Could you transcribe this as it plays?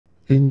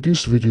In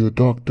this video,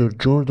 Dr.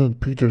 Jordan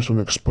Peterson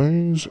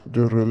explains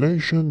the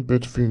relation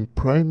between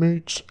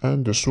primates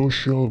and the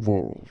social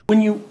world.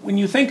 When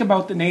you think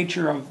about the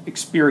nature of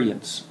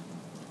experience,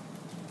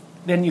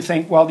 then you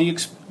think, well,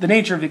 the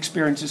nature of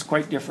experience is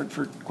quite different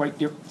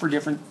for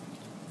different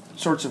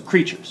sorts of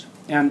creatures.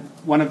 And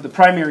one of the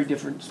primary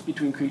differences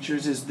between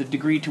creatures is the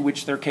degree to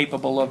which they're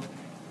capable of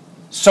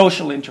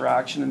social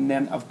interaction and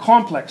then of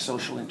complex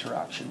social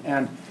interaction.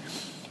 And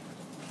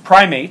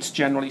primates,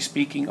 generally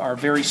speaking, are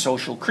very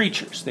social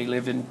creatures. They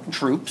live in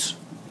troops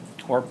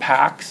or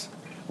packs,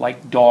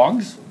 like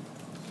dogs,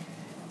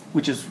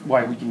 which is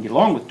why we can get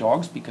along with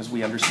dogs, because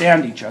we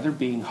understand each other.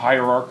 Being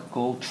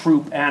hierarchical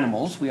troop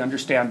animals, we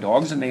understand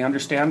dogs and they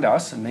understand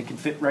us, and they can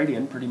fit right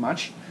in pretty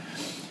much.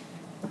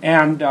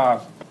 And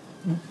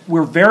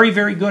we're very,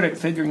 very good at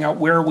figuring out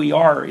where we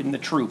are in the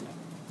troop.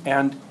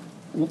 And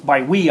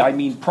by we, I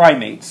mean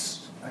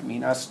primates. I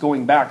mean us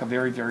going back a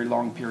very, very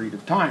long period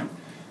of time.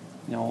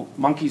 You know,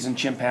 monkeys and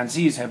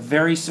chimpanzees have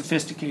very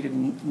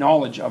sophisticated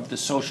knowledge of the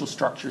social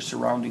structure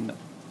surrounding them.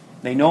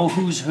 They know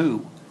who's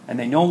who, and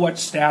they know what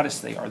status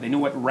they are. They know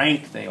what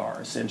rank they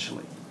are,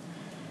 essentially.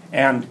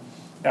 And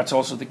that's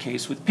also the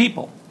case with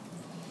people.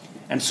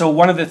 And so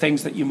one of the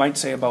things that you might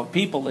say about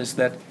people is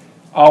that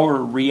our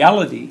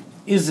reality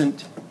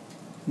isn't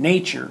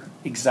nature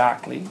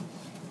exactly,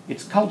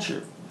 it's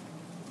culture.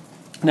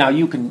 Now,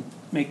 you can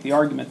make the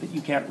argument that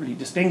you can't really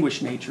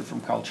distinguish nature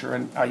from culture,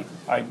 and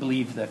I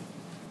believe that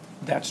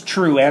that's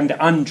true and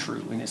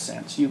untrue in a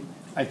sense.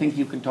 I think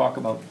you can talk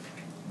about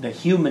the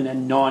human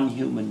and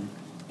non-human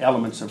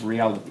elements of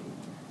reality,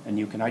 and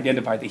you can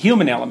identify the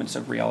human elements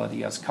of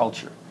reality as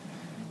culture,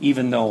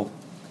 even though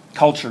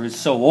culture is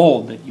so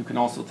old that you can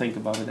also think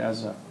about it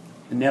as an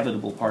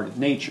inevitable part of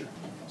nature.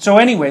 So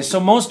anyway, so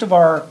most of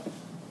our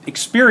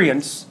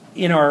experience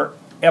in our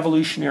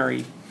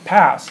evolutionary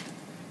past,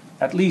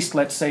 at least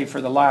let's say for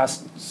the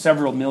last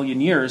several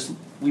million years,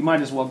 we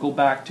might as well go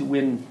back to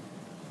when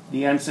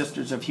the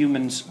ancestors of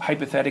humans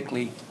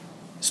hypothetically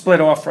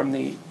split off from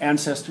the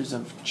ancestors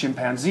of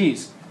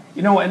chimpanzees.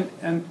 You know,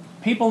 and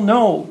people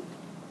know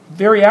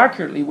very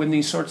accurately when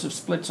these sorts of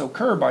splits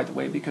occur, by the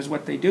way, because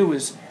what they do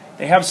is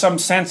they have some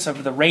sense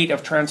of the rate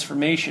of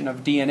transformation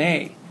of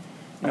DNA.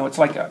 You know, it's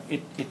like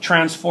it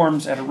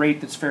transforms at a rate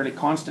that's fairly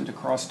constant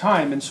across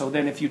time, and so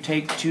then if you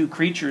take two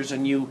creatures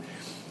and you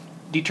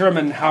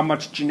determine how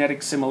much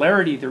genetic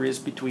similarity there is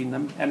between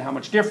them and how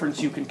much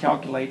difference, you can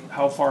calculate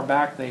how far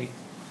back they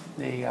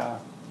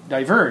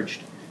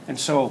diverged. And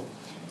so,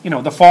 you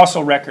know, the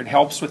fossil record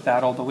helps with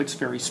that, although it's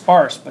very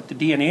sparse, but the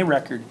DNA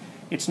record,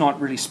 it's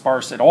not really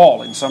sparse at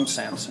all in some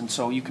sense, and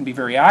so you can be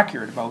very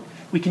accurate about,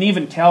 we can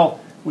even tell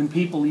when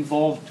people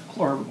evolved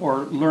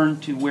or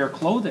learned to wear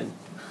clothing.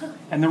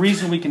 And the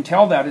reason we can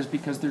tell that is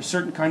because there's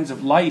certain kinds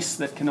of lice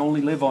that can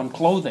only live on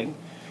clothing,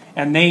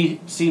 and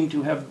they seem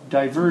to have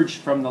diverged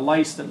from the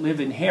lice that live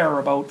in hair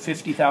about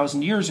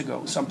 50,000 years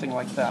ago, something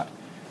like that.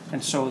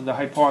 And so the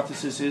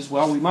hypothesis is,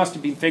 well, we must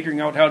have been figuring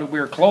out how to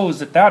wear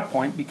clothes at that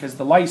point because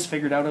the lice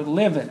figured out how to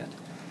live in it.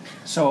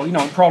 So, you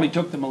know, it probably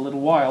took them a little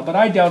while, but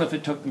I doubt if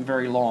it took them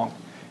very long.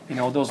 You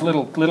know, those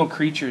little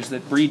creatures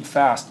that breed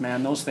fast,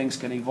 man, those things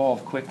can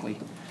evolve quickly,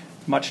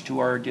 much to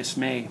our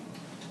dismay.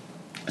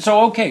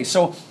 So, okay,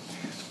 so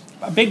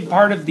a big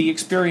part of the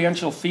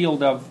experiential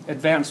field of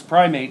advanced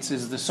primates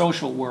is the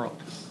social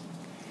world.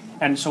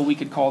 And so we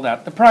could call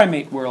that the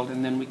primate world,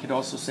 and then we could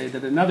also say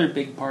that another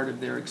big part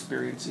of their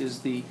experience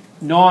is the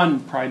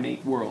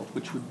non-primate world,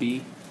 which would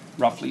be,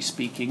 roughly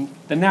speaking,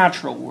 the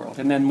natural world.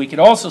 And then we could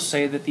also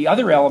say that the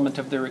other element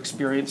of their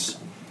experience,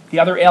 the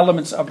other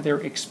elements of their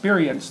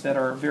experience that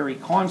are very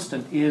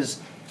constant is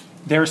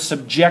their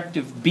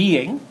subjective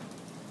being.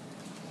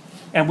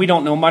 And we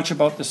don't know much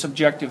about the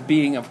subjective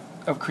being of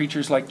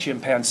creatures like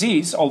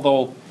chimpanzees,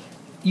 although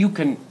you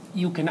can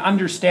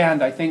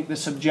understand, I think, the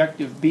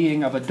subjective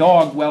being of a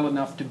dog well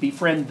enough to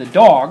befriend the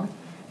dog,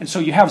 and so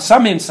you have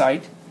some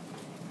insight.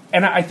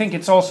 And I think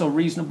it's also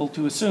reasonable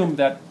to assume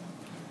that,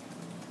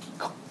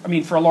 I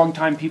mean, for a long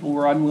time people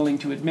were unwilling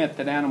to admit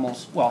that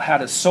animals, well,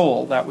 had a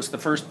soul. That was the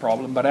first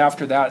problem, but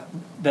after that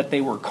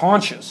they were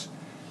conscious,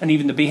 and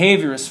even the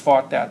behaviorists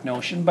fought that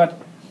notion.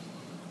 But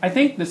I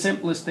think the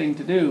simplest thing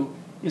to do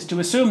is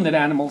to assume that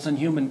animals and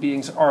human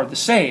beings are the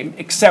same,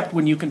 except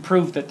when you can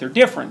prove that they're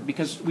different,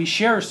 because we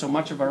share so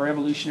much of our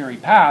evolutionary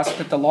past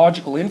that the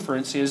logical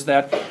inference is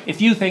that if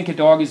you think a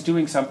dog is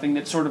doing something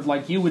that's sort of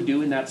like you would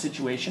do in that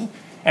situation,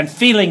 and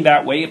feeling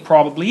that way, it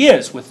probably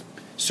is, with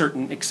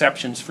certain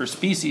exceptions for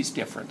species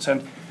difference.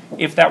 And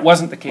if that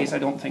wasn't the case, I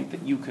don't think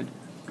that you could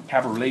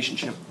have a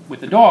relationship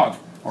with a dog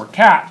or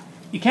cat.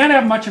 You can't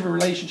have much of a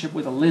relationship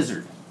with a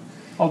lizard,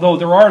 although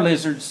there are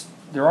lizards,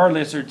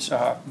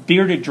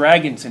 bearded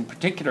dragons in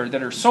particular,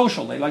 that are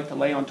social. They like to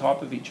lay on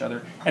top of each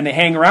other, and they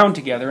hang around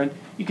together, and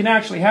you can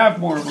actually have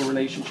more of a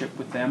relationship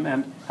with them,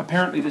 and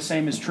apparently the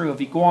same is true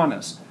of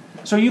iguanas.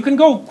 So you can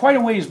go quite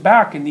a ways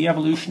back in the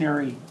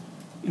evolutionary,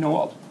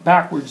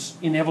 backwards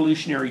in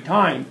evolutionary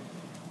time,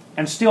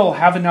 and still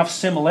have enough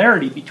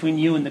similarity between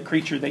you and the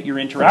creature that you're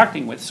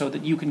interacting with so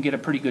that you can get a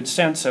pretty good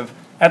sense of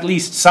at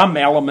least some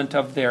element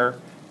of their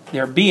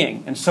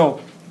being. And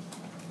so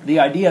the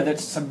idea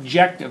that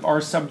subjective, our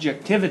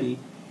subjectivity,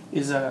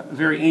 is a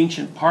very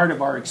ancient part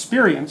of our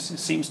experience, it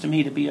seems to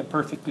me to be a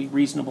perfectly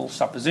reasonable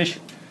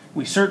supposition.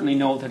 We certainly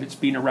know that it's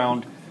been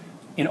around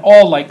in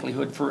all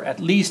likelihood for at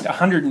least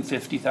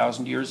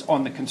 150,000 years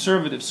on the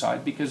conservative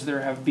side, because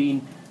there have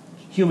been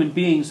human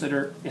beings that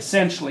are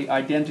essentially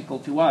identical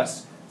to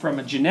us from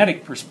a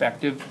genetic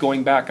perspective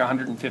going back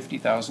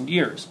 150,000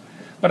 years.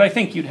 But I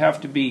think you'd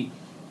have to be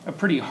a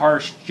pretty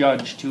harsh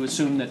judge to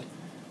assume that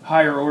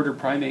higher order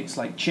primates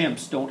like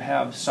chimps don't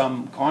have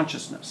some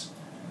consciousness.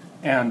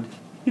 And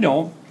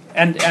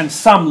and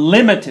some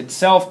limited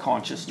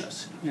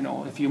self-consciousness.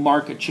 If you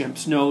mark a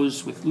chimp's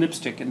nose with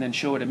lipstick and then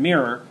show it a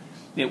mirror,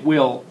 it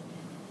will,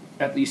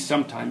 at least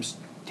sometimes,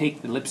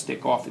 take the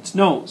lipstick off its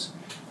nose.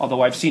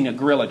 Although I've seen a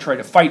gorilla try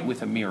to fight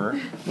with a mirror,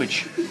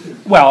 which,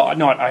 well,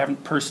 I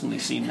haven't personally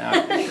seen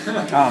that,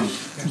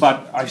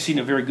 but I've seen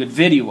a very good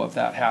video of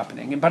that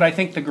happening. But I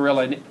think the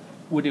gorilla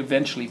would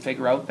eventually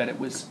figure out that it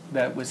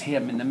was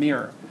him in the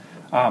mirror.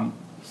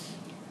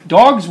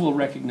 Dogs will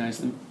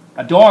recognize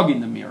a dog in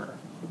the mirror,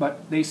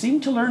 but they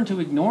seem to learn to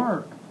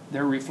ignore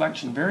their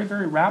reflection very,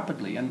 very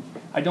rapidly. And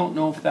I don't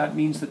know if that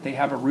means that they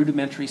have a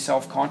rudimentary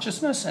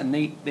self-consciousness and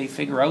they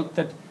figure out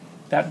that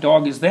that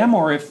dog is them,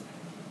 or if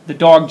the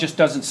dog just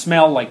doesn't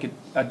smell like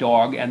a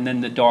dog, and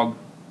then the dog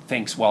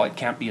thinks, well, it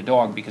can't be a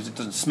dog because it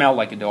doesn't smell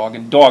like a dog.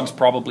 And dogs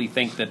probably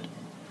think that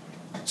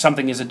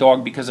something is a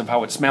dog because of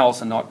how it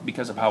smells and not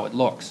because of how it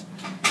looks.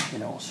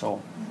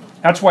 So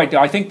that's why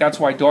I think that's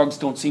why dogs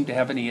don't seem to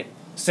have any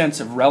sense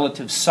of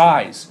relative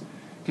size.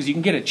 Because you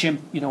can get a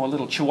chimp, a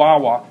little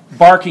chihuahua,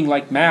 barking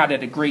like mad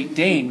at a Great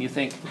Dane. You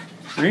think,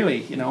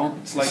 really,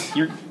 it's like,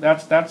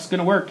 that's going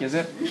to work, is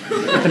it?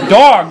 But the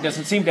dog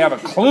doesn't seem to have a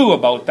clue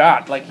about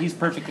that. Like, he's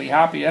perfectly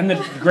happy. And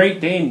the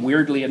Great Dane,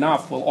 weirdly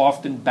enough, will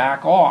often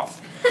back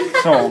off.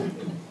 So,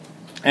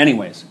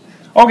 anyways.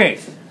 Okay.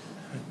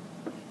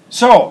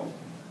 So,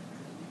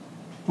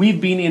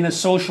 we've been in a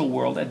social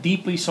world, a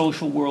deeply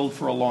social world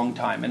for a long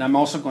time. And I'm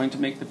also going to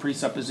make the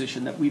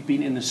presupposition that we've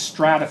been in a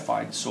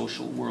stratified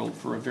social world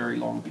for a very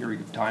long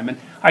period of time. And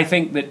I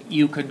think that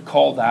you could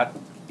call that,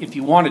 if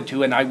you wanted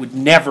to, and I would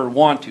never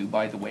want to,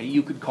 by the way,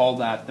 you could call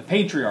that the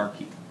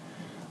patriarchy.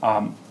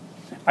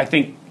 I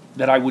think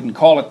that I wouldn't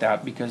call it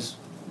that because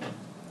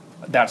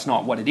that's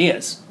not what it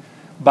is.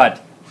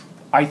 But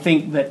I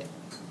think that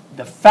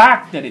the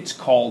fact that it's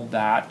called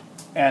that,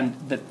 and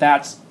that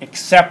that's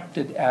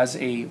accepted as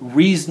a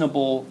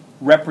reasonable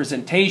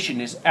representation,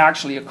 is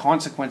actually a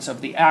consequence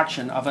of the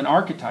action of an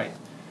archetype.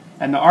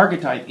 And the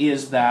archetype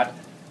is that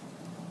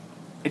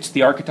it's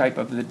the archetype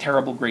of the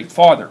terrible great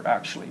father,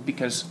 actually,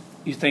 because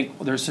you think,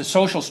 well, there's a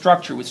social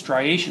structure with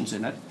striations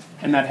in it,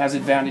 and that has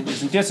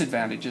advantages and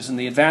disadvantages, and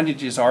the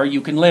advantages are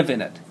you can live in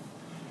it.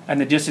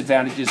 And the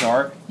disadvantages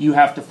are you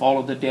have to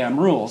follow the damn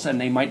rules, and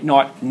they might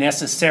not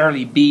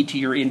necessarily be to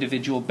your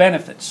individual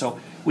benefit. So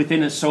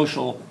within a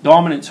social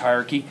dominance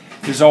hierarchy,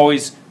 there's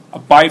always a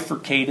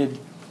bifurcated,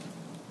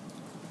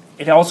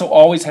 it also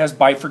always has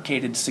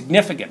bifurcated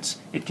significance.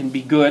 It can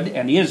be good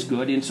and is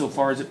good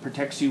insofar as it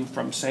protects you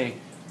from, say,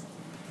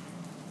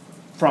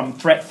 from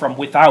threat from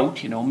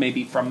without,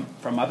 maybe from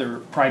other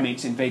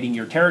primates invading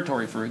your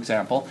territory, for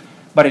example.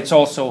 But it's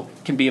also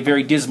can be a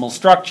very dismal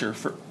structure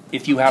for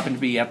if you happen to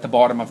be at the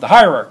bottom of the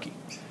hierarchy.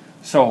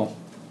 So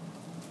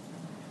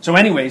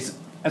anyways,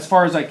 as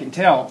far as I can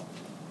tell,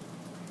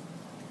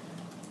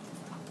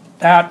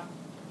 that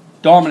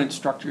dominant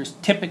structure is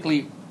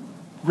typically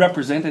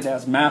represented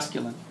as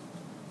masculine.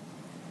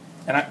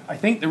 And I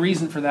think the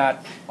reason for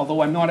that,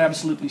 although I'm not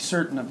absolutely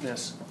certain of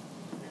this,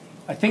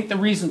 I think the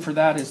reason for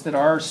that is that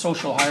our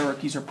social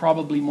hierarchies are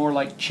probably more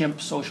like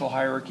chimp social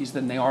hierarchies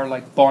than they are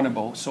like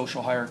bonobo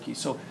social hierarchies.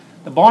 So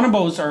the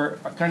bonobos are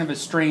kind of a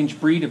strange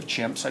breed of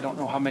chimps. I don't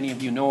know how many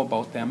of you know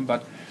about them,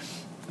 but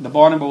the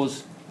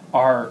bonobos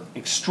are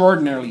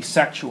extraordinarily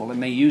sexual,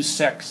 and they use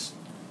sex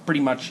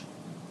pretty much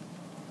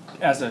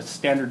as a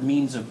standard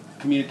means of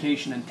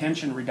communication and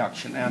tension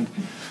reduction. And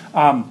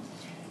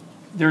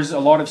there's a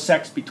lot of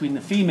sex between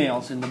the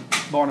females in the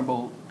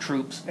bonobo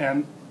troops,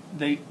 and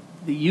the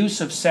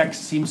use of sex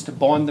seems to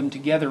bond them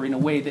together in a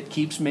way that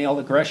keeps male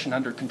aggression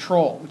under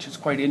control, which is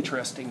quite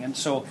interesting. And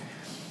so,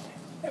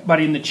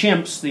 but in the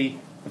chimps, the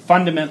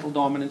fundamental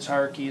dominance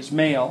hierarchy is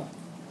male,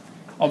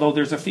 although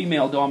there's a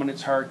female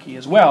dominance hierarchy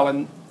as well,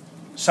 and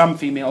some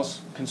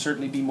females can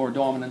certainly be more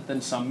dominant than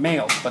some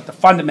males, but the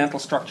fundamental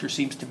structure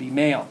seems to be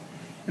male.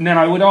 And then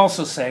I would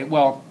also say,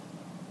 well,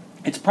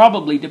 it's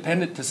probably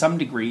dependent to some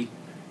degree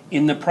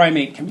in the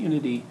primate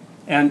community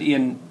and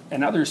in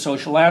other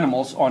social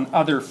animals on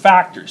other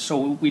factors. So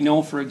we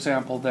know, for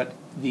example, that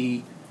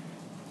the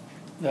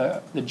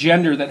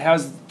gender that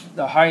has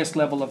the highest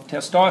level of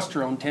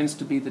testosterone tends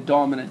to be the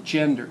dominant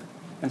gender.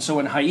 And so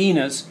in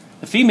hyenas,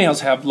 the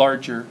females have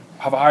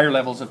higher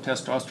levels of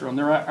testosterone.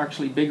 They're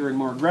actually bigger and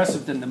more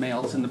aggressive than the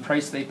males, and the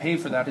price they pay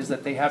for that is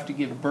that they have to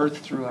give birth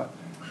through a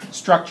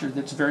structure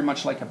that's very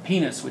much like a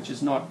penis, which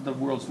is not the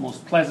world's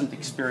most pleasant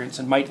experience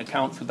and might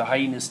account for the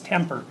hyena's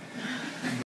temper.